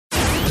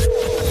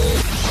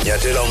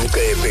Nyathela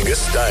Umcephe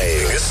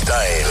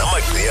ngesitayile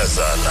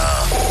amagqiyazana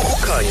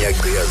ukhanya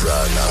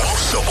gqiyazana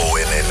umhlobo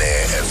wenene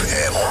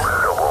FM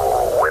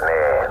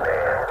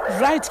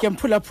Right ke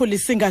mphulaphuli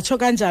singatsho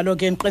kanjalo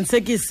ke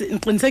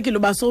ngiqinisekile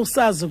uba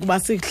sowusazi ukuba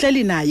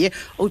sihleli naye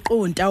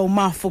uqunta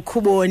uMafu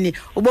Khuboni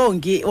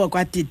ubongi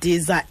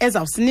wakwaDidiza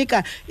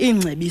ezawusinika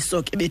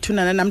ingcebiso ke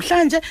bethunana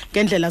namhlanje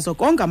ngendlela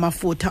zokonga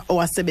amafutha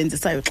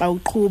owasebenzisayo xa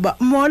uqhuba.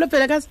 Molo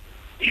phela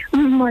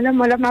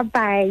Mola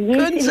mabayi.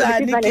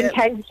 Kunjani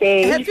Valentine's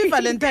Day. Happy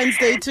Valentine's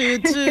Day to you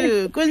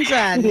too.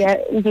 Kunjani?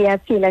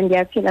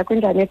 Ndiyaphila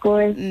kunjani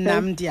kuwe?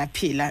 Nami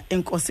ndiyaphila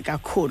enkosi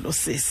kakhulu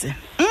sisi.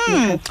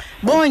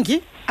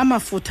 Bongi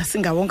amafutha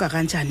singawonga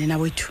kanjani na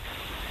wethu?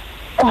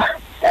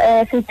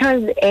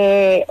 Because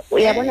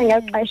uyabona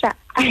ngexesha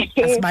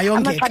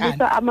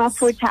amaxabiso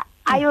amafutha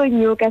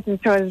ayonyuka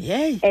because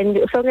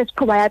and so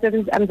ngesiqhuba yathi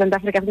eMzantsi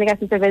Afrika kufuneka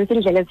sisebenzise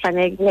indlela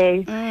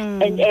ezifanelekileyo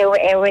and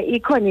ewe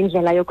ikhona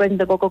indlela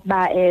yokwenza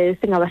kokuba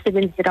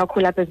singawasebenzisi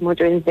kakhulu apha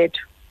ezimotweni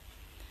zethu.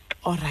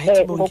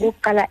 Alright bonke.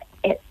 Ngokuqala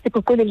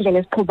siguqule indlela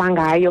esiqhuba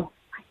ngayo.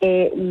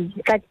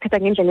 Xa sithetha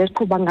ngendlela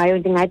esiqhuba ngayo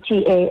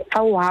ndingathi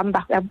xa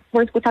uhamba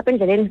uyabona ukuthi apha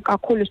endleleni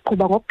kakhulu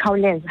siqhuba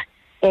ngokukhawuleza.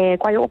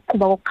 Kwaye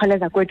ukuqhuba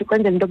ngokukhawuleza kwethu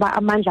kwenzela into yoba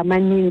amandla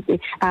amaninzi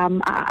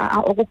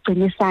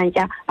okugcina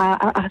isantya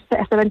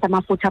asebenza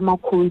amafutha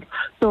amakhulu.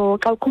 So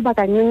xa uqhuba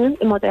kancinci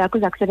imoto yakho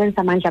iza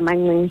kusebenzisa amandla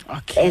amancinci.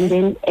 And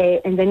then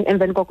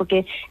emveni koko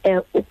ke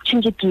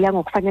ukutshintsha igiya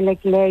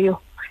ngokufanelekileyo.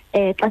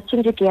 Xa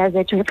sitshintsha igiya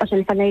zethu ngexesha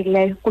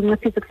elifanelekileyo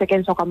kunciphisa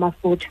ukusetyenziswa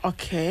kwamafutha.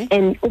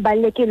 And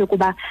ubalulekile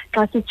ukuba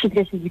xa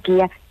sitshintshile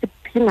sizigiya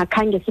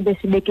singakhange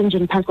sibeka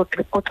injini phansi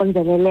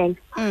koxinzelelelo.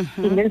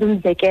 Ndenza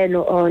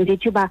umzekelo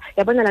ndithi uba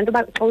yabona laa nto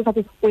uba xa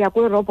uthatha uya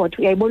kwirobot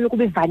uyayibona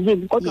ukuba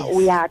ivalile kodwa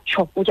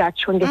uyatsho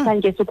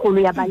ngesantya esikhulu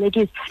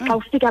uyabalekisa. Xa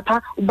ufika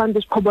phaa ubamba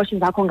isiqhoboshi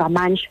zakho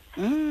ngamandla.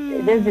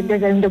 Lezi zinto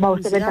ezenza into yoba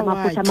usebenzisa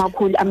amafutha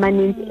amakhulu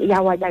amaninzi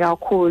iyawatya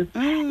kakhulu.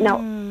 Now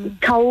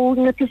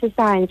khawunciphisa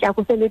isantya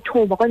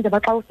kuselithuba kwenzela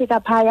xa ufika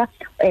phaya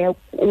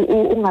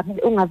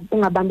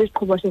ungabambi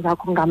isiqhoboshi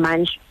zakho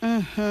ngamandla.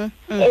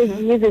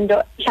 Ezinye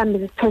izinto mhlawumbi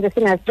zisithoze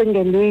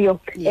singazicingeliyo.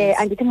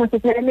 Andithi mos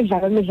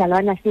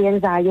imidlalwana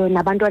siyenzayo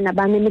nabantwana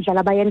bami imidlalo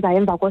abayenzayo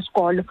emva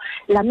kwesikolo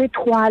laa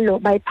mithwalo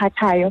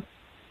bayiphathayo.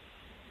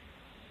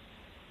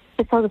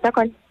 Sithoze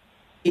sekhona?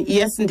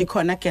 Yes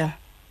ndikhona girl.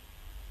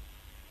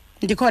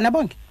 Ndikhona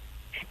bonke?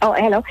 Oh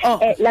hello.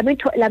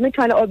 La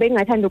mithwalo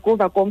obengathanda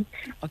ukuva kum.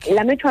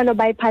 La mithwalo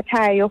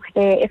bayiphathayo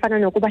efana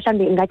nokuba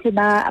mhlawumbi ingathi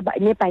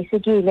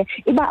nebhayisikile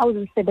iba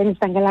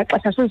awuzisebenzisa ngelaa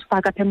xesha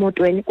sizifaka apha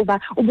emotweni kuba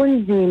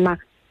ubunzima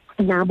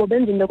nabo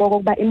benza into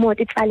kokuba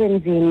imoto ihlale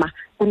nzima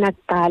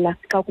kunakuqala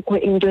xa kukho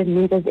into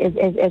ezininzi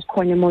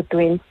ezikhona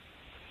emotweni.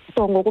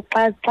 So ngoku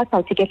xa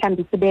sawuthi ke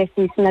mhlawumbi sibe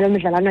sinalo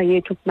midlalwana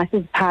yethu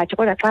masiziphathe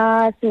kodwa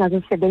xa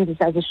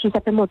singazisebenzisa zishisa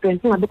apha emotweni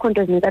kungabikho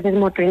nto ezininzi apha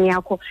emotweni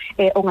yakho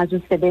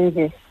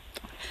ongazisebenzisa.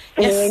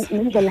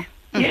 Indlela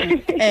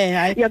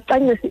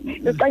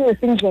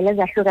yocwangcisa indlela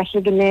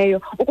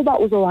ezahlukahlukeneyo ukuba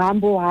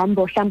uzohamba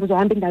mhlawumbi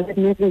uzohamba indawo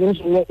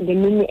ezininzi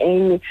ngemini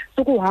enye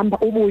sukuhamba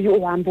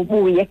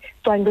ubuye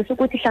cwangcisa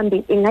ukuthi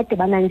mhlawumbi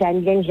ingadibana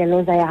njani le ndlela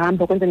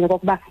ozayihamba kwenzela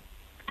kokuba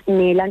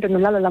nelanto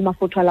nolalo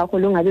lamafutha lakho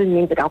lungabi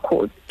lininzi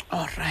kakhulu.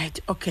 All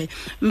right, okay.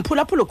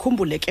 Mphulaphula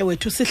ukhumbule ke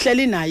wethu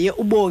sihleli naye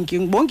ubongi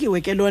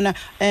ngibongiwe ke lona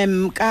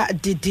ka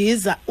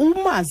Didiza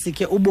umazi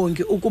ke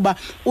ubongi ukuba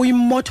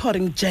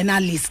uyi-motoring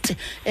journalist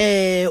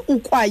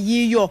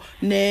ukwayiyo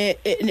ne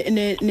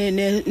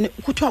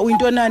kuthiwa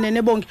uyintonane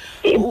nebongi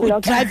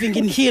driving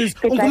in hills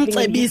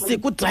ungumcebisi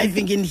ku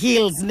driving in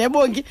hills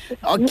nebongi.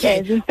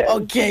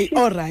 Okay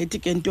all right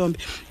ke ntombi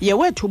ye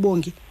wethu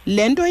ubongi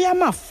lento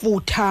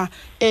yamafutha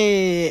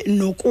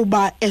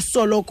nokuba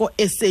esoloko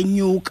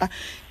esenyuka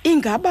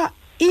ingaba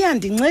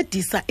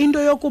iyandincedisa into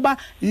yokuba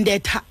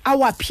ndetha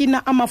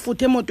awaphina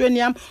amafutha emotweni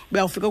yam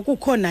uyawufika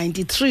kukho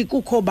 93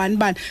 kukho bani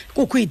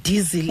kukho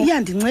idiesel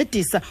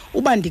iyandincedisa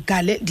uba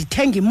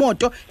ndithenga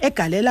imoto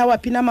egalela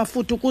awaphina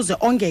amafutha ukuze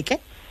ongeke.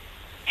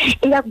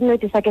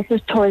 Iyakuncedisa ke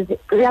sisithozi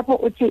lapho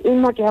uthi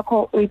imoto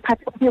yakho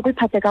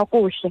uyiphathe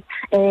kakuhle.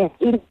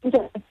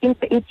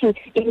 Ithi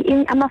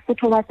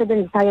amafutha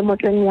owasebenzisayo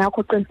emotweni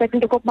yakho qiniseka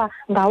into kokuba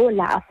ngawo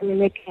la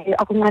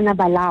afanelekileyo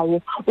akunqanaba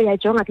lawo.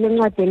 Uyajonga kule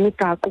ncwadi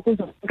yemigaqo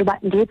ukuze ukuba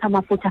ndiphi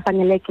amafutha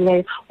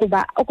afanelekileyo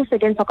kuba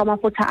ukusetyenziswa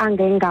kwamafutha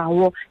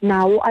angengawo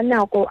nawo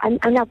anako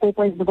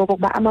ukwenza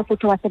kokuba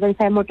amafutha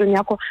owasebenzisayo emotweni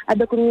yakho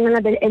abe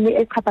kunqanaba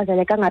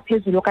elichaphazeleka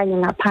ngaphezulu okanye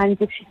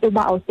ngaphantsi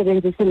uba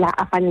awusebenzisi la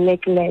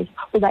afanelekileyo.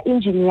 Kuba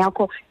injini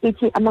yakho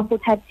ithi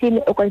amafutha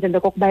athile okwenzela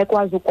kokuba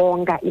ikwazi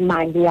ukonga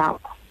imali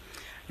yakho.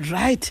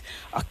 Right,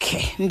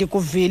 okay,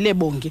 ndikuvile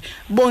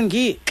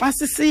bongi xa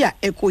sisiya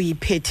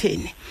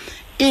ekuyiphetheni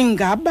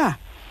ingaba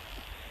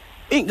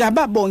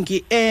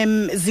bongi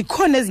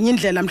zikhona ezinye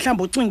indlela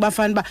mhlawumbe ucinga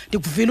bafana ba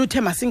ndikuvile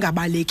uthe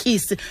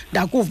masingabalekisi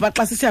ndakuva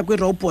xa sisiya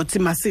kwi-robots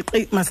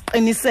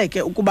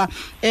masiqiniseke ukuba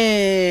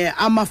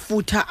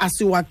amafutha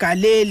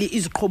asiwagaleli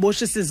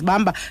iziqhoboshi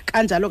sizibamba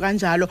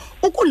kanjalo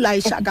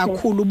ukulayisha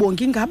kakhulu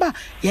bongi ingaba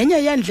yenye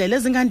yendlela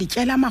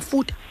ezingandityela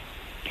amafutha.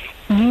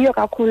 yiyo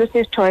kakhulu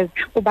sisithozi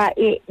kuba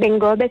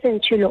bengobe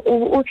senditshilo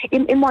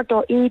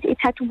imoto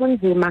ithatha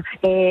ubunzima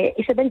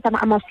isebenzisa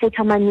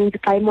amafutha amaninzi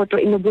xa imoto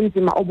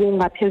inobunzima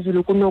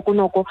obungaphezulu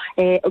kunoko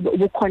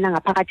ubukhona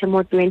ngaphakathi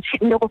emotweni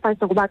into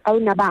kofanele kuba xa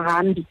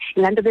unabahambi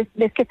lanto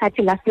besikhe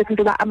sathi last week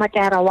into ba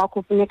amatayara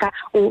wakho kufuneka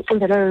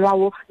uxinzelelo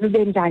lwawo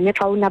lube njani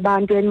xa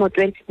unabantu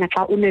emotweni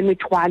naxa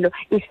unemithwalo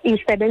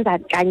isebenza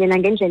kanye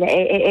nangendlela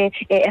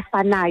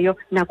efanayo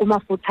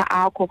nakumafutha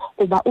akho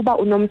kuba uba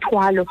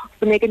unomthwalo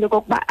funeka into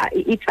kokuba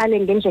itsale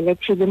ngendlela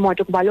ethile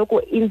imoto kuba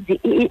lokho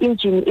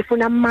i-engine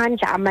ifuna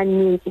amandla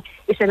amaninzi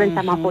isebenzisa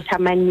amafutha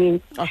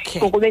amaninzi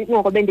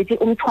ngokube ndithi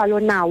umthwalo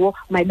nawo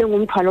mayibe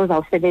ngumthwalo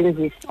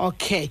ozawusebenzisa.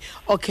 Okay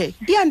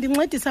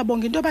iyandincedisa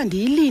Bongi into yoba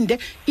ndiyilinde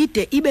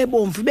ide ibe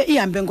bomvu ibe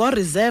ihambe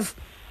ngo-reserve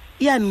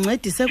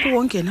iyandincedise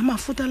kuwongena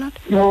amafutha laa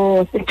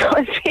nto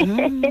sithozi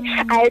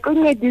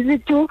ayikuncedisi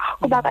tu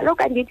kuba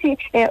kaloku andithi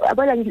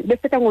abona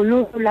besetha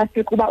ngolusu last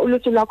week kuba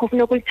ulusu lwakho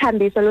funeka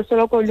ulithambise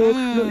lusoloko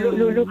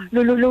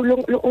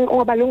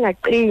ngoba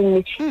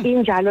lungaqini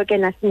injalo ke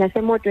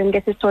nasemotweni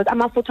ke sisithozi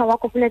amafutha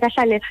wakho funeka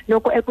ahlale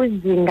noko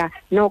ekwizinga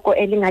noko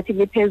elingathi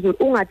liphezulu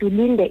ungade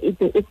ulinde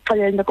ide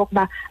ikuxelele into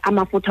kokuba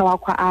amafutha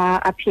wakho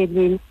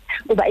aphelile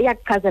kuba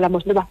iyakuchazela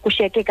mos noba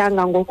kushiyeke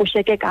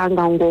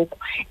kangangoku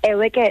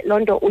ewe ke loo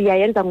nto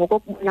uyayenza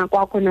ngokokubona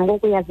kwakho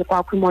nangokuyazi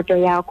kwakho imoto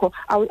yakho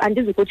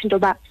andizukuthi into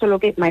yoba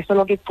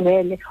mayisoloko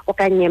igcwele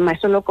okanye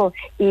mayisoloko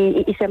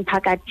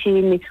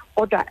isemphakathini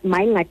kodwa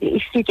mayingade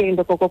ifike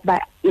into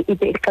kokuba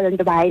ibe ixelele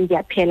into yoba hayi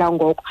ndiyaphela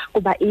ngoku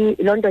kuba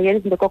loo nto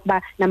yenza into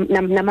kokuba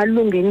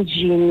namalungu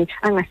enjini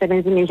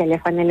angasebenzi ngendlela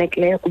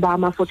efanelekileyo kuba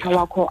amafutha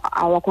wakho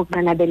awakho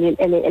kunqanaba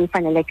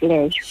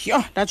elifanelekileyo.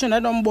 Ndatsho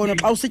ndanombono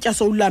xa usitya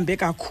sowulambe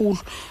kakhulu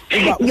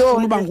uba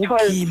ufuna uba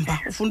ngugimba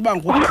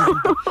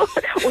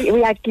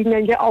uyaginya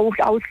nje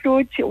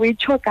awuhluthi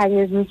uyitsho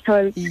kanye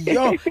zimtholi.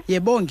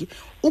 Yebongi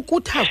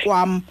ukutha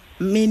kwam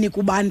mini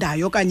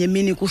kubandayo okanye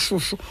mini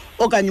kushushu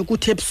okanye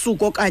ukutha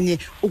ebusuku okanye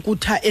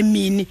ukutha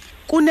emini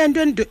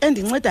kunento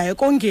endincedayo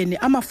kongeni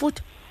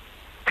amafutha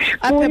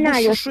apha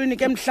ebushushwini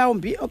ke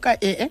mhlawumbi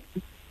okanye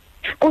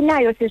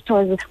kunayo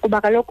sisithozi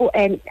kuba kaloku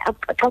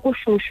xa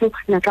kushushu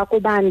naxa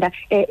kubanda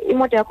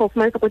imoto yakho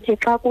ufumanisa ukuthi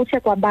xa kuthe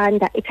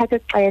kwabanda ithatha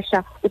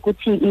ixesha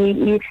ukuthi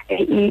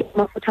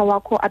amafutha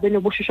wakho abe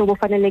nobushushu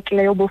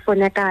obufanelekileyo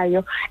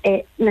obufunekayo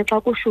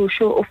naxa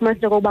kushushu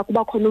ufumanisa ukuba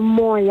kuba khona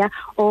umoya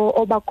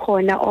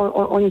obakhona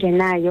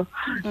ongenayo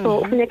so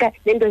ufuneka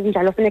lento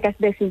ezinjalo funeka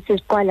sibe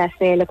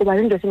siziqwalasele kuba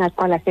lento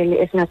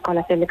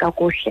singaziqwalasele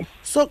kakuhle.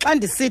 So xa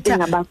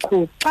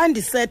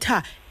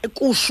ndisetha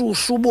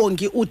kushushu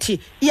Bongi uthi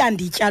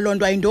iyanditya loo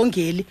nto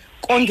ayindongeli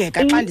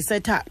kongeka xa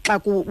ndisetha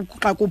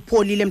xa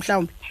kupholile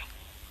mhlawumbi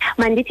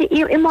mandithi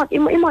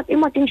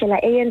imoto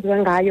indlela eyenziwe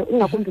ngayo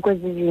ingakumbi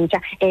kwezi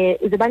zintsha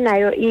ziba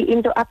nayo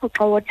into apho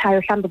xa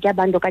wothayo mhlawumbi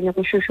kuyabantu okanye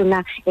kushushu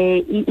na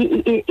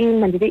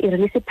mandithi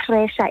i-release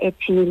pressure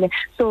ethile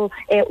so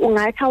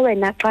ungathi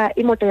wena xa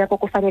imoto yakho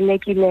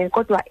kufanelekile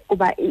kodwa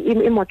kuba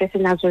imoto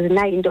esinazo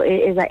zinayo into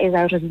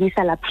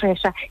eza-release la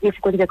pressure if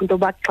kwenzeka into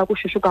yoba xa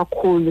kushushu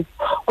kakhulu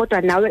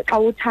kodwa nawe xa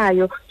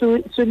uthayo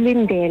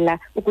sulindela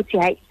ukuthi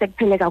hayi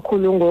sekuphele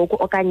kakhulu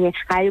ngoku okanye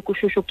hayi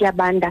kushushu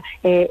kuyabanda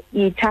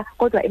itha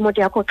kodwa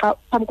imoto yakho xa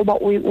phambi kuba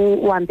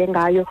uhambe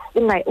ngayo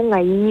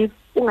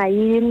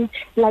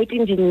ungayi-light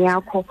engine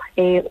yakho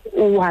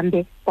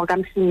uhambe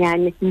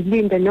kwakamsinyane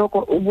yilinde noko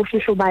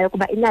ubushushu bayo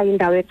kuba inayo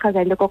indawo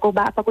echaza into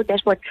kokuba apha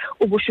ku-dashboard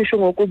ubushushu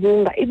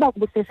ngokubunga iba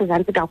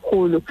kubusesezantsi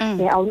kakhulu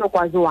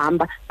awunokwazi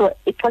uhamba so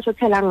ixesha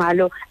othela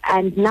ngalo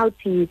and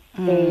nawuthi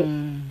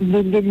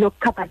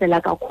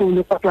lokuchaphazela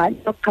kakhulu kodwa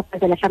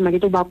lokuchaphazela mhlawumbi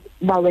lithi uba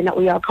wena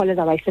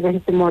uyakhawuleza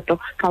wayisebenzisa imoto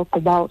xa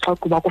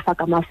ugqiba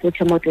kufaka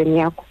amafutha emotweni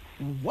yakho.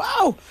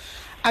 Wow,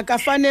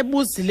 akafane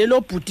buzile lo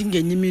bhuti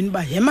ngenye imini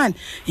uba yemani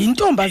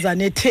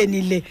yintombazane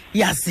etheni le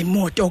yazi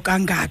imoto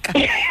kangaka.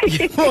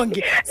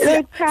 Bongi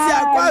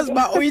siyakwazi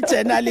uba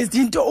uyi-journalist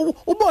into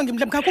uBongi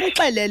mhlawumbi khakho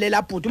umxelele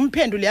la bhuti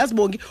umphendule yazi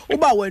Bongi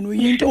uba wena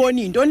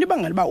uyintoni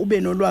ibangela uba ube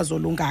nolwazi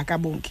olungaka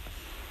Bongi.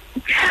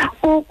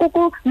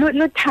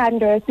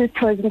 Luthando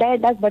sisithozi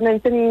ndazibona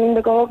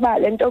ndisemncinci kokuba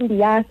le ntombi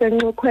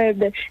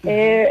yasencukhwebe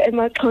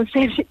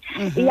emaXhoseni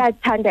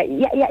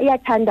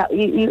iyathanda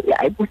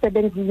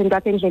ukusebenzisa izinto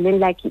apha endleleni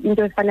like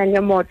into efana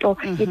nemoto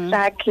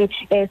itrakhi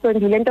so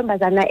ndile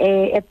ntombazana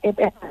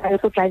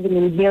ku-driving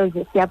in heels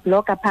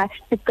siyabloga phaa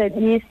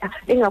sicebisa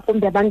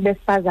ingakumbi abantu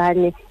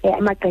besifazane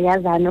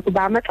amagqiyazana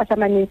kuba amaxesha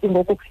amaninzi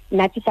ngoku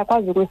nathi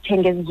siyakwazi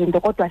ukuzithenga ezi zinto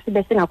kodwa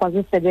sibe singakwazi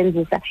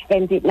uzisebenzisa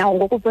and nawo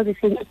ngoku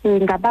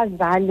singabazali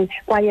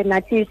kwaye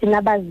nathi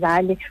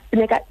sinabazali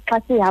funeka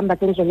xa sihamba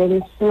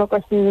endleleni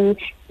sinoko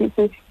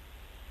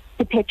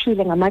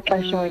siphephile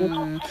ngamaxesha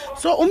onke.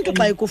 So umntu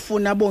xa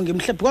ekufuna Bongi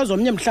because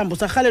omnye mhlawumbi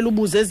usarhalela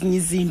ubuza ezinye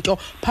izinto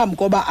phambi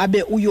koba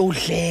abe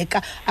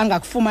uyodleka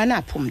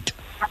angakufumana phi umntu?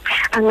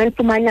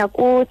 Angafumana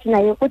kuthi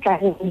nayo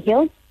ku-Driving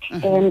Hills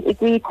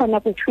ikhona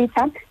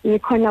ku-Twitter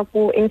ikhona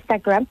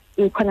ku-Instagram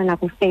ikhona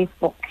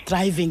naku-Facebook.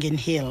 Driving in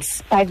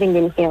Hills.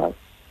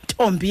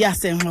 intombi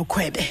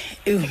yasenxokhwebe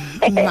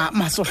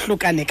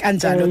masohlukane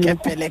kanjalo ke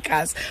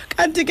Bhelekazi.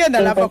 Kanti ke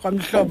nalapha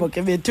kwamhlobo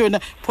ke bethuna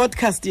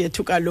podcast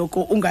yethu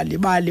kaloku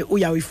ungalibali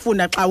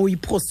uyawuyifuna xa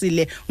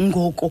uyiphosile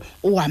ngoku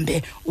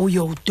uhambe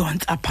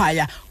uyowudonsa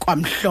phaya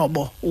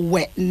kwamhlobo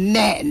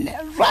wenene,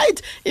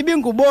 right?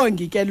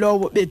 Ibingubongi ke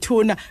lowo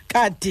bethuna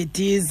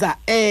kaDidiza.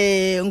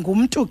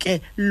 Ngumntu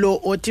ke lo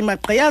othi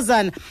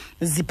maqhayazana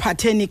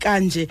ziphatheni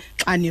kanje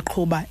xa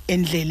niqhuba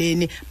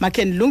endleleni.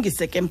 Makhe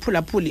nilungise ke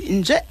mphulaphuli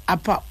nje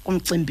apha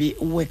kumcimbi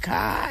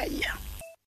wekhaya.